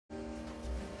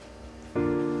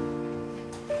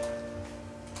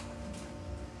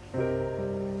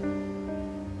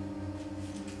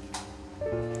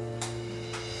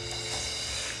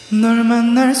널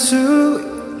만날 수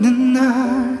있는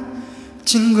날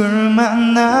친구를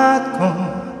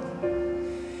만났고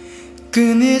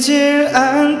끊이질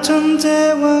않던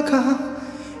대화가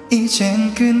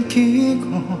이젠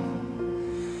끊기고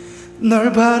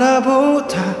널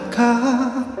바라보다가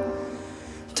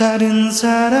다른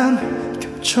사람을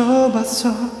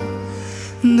겹쳐봤어.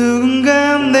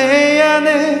 누군가 내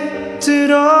안에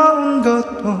들어온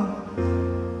것도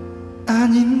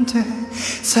아닌데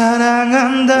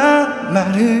사랑한단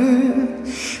말은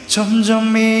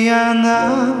점점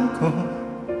미안하고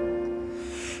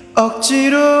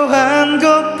억지로 한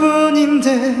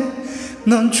것뿐인데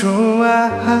넌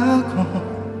좋아하고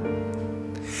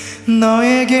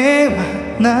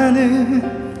너에게만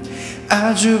나는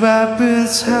아주 바쁜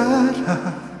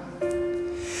사람.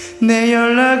 내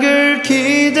연락을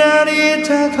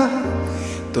기다리다가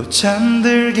또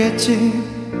잠들겠지.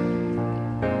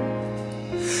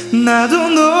 나도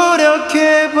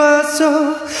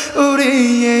노력해봤어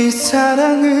우리의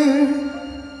사랑을.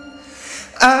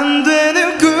 안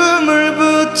되는 꿈을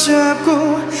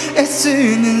붙잡고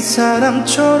애쓰는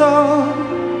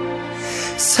사람처럼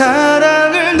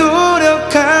사랑을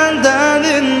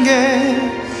노력한다는 게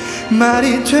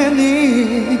말이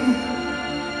되니.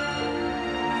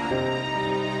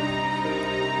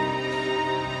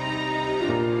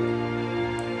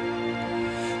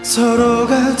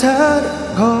 서로가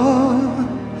다른 건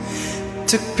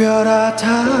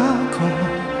특별하다고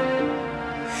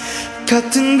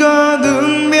같은 건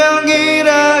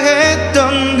운명이라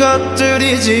했던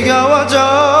것들이 지겨워져.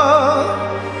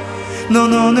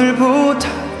 넌 오늘보다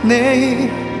내일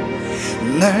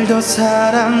날 더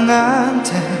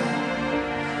사랑한대.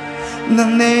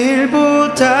 난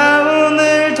내일보다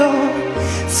오늘 더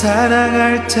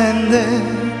사랑할 텐데.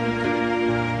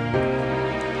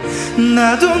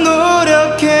 나도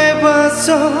노력해봤어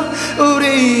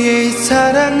우리의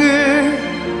사랑을.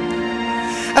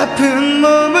 아픈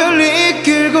몸을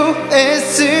이끌고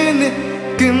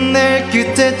애쓰는 끝낼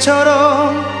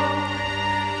그때처럼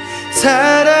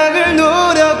사랑을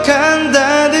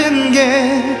노력한다는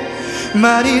게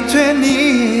말이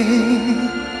되니.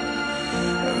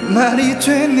 말이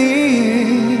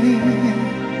되니.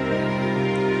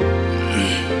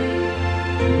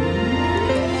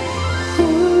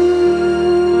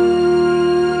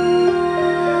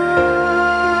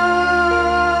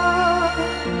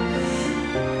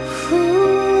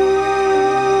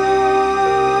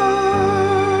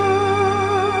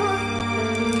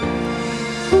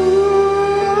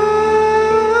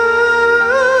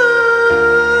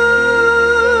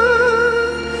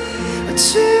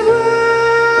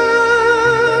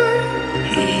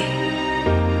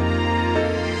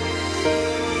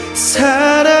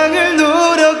 사랑을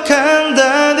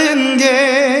노력한다는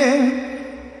게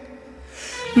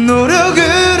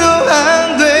노력으로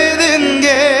안 되는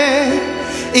게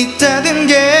있다는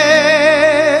게.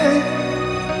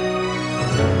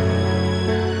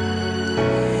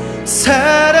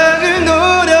 사랑을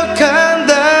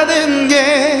노력한다는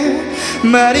게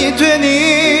말이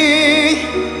되니.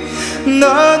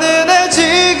 너는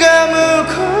아직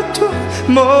아무것도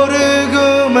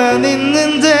모르고만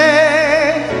있는데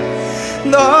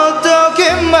어떻게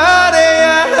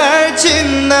말해야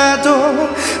할지 나도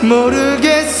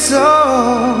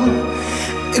모르겠어.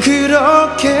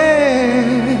 그렇게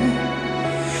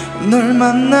널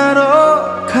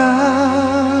만나러 가.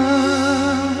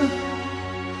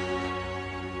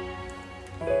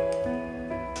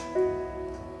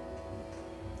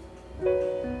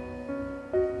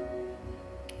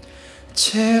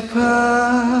 제발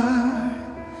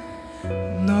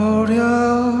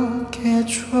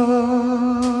노력해줘.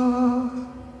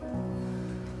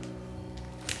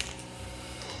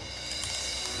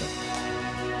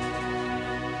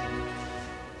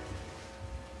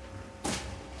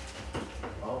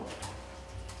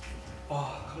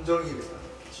 감정이입이다.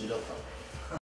 지렸다.